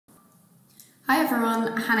Hi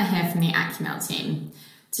everyone, Hannah here from the accuMail team.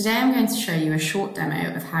 Today I'm going to show you a short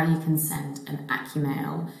demo of how you can send an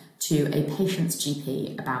accuMail to a patient's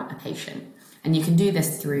GP about a patient. And you can do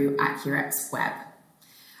this through accuRx web.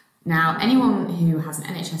 Now, anyone who has an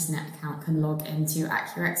NHSnet account can log into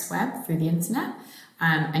accuRx web through the internet,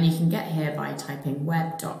 and you can get here by typing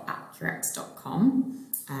web.accurx.com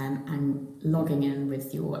and logging in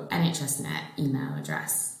with your NHSnet email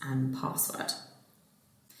address and password.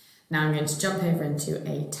 Now I'm going to jump over into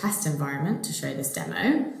a test environment to show this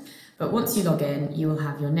demo, but once you log in, you will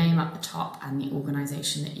have your name at the top and the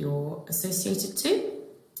organisation that you're associated to.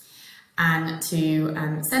 And to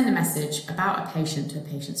send a message about a patient to a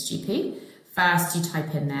patient's GP, first you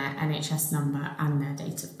type in their NHS number and their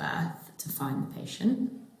date of birth to find the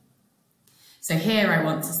patient. So here I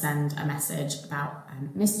want to send a message about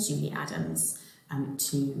Miss Julie Adams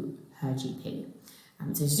to her GP.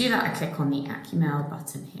 So to do that, I click on the accuMail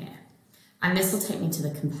button here. And this will take me to the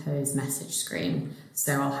compose message screen.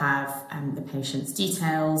 So I'll have the patient's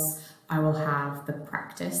details, I will have the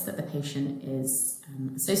practice that the patient is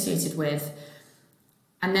associated with,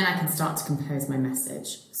 and then I can start to compose my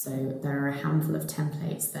message. So there are a handful of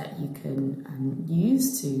templates that you can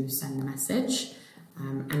use to send the message,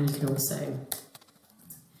 and you can also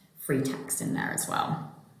free text in there as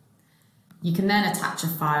well. You can then attach a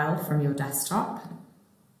file from your desktop,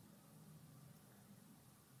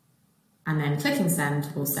 and then clicking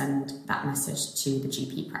send will send that message to the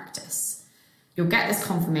GP practice. You'll get this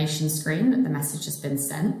confirmation screen that the message has been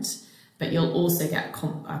sent, but you'll also get a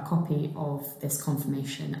copy of this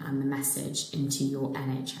confirmation and the message into your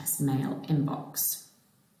NHS mail inbox.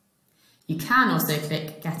 You can also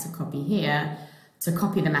click get a copy here to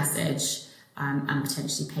copy the message and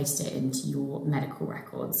potentially paste it into your medical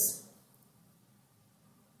records.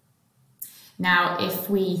 Now, if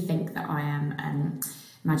we think that I am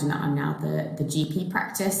imagine that I'm now the GP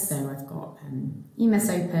practice, so I've got EMIS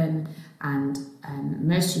open, and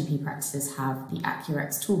most GP practices have the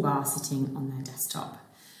accuRx toolbar sitting on their desktop.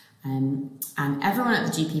 And everyone at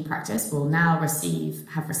the GP practice will now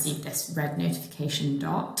have received this red notification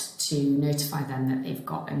dot to notify them that they've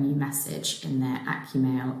got a new message in their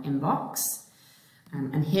accuMail inbox.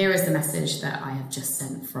 And here is the message that I have just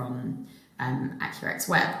sent from accuRx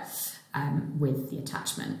web with the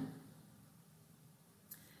attachment.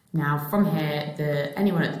 Now from here,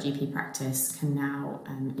 anyone at the GP practice can now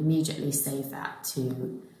immediately save that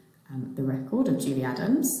to the record of Julie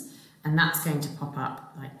Adams, and that's going to pop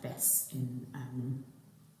up like this in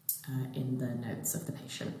the notes of the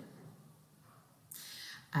patient.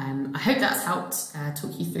 I hope that's helped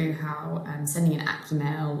talk you through how sending an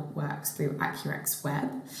accuMail works through accuRx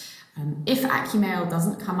web. If accuMail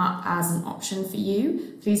doesn't come up as an option for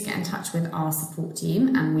you, please get in touch with our support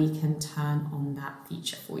team and we can turn on that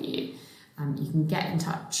feature for you. You can get in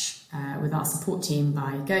touch with our support team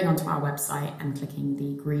by going onto our website and clicking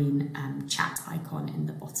the green chat icon in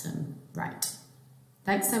the bottom right.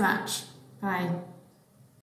 Thanks so much. Bye.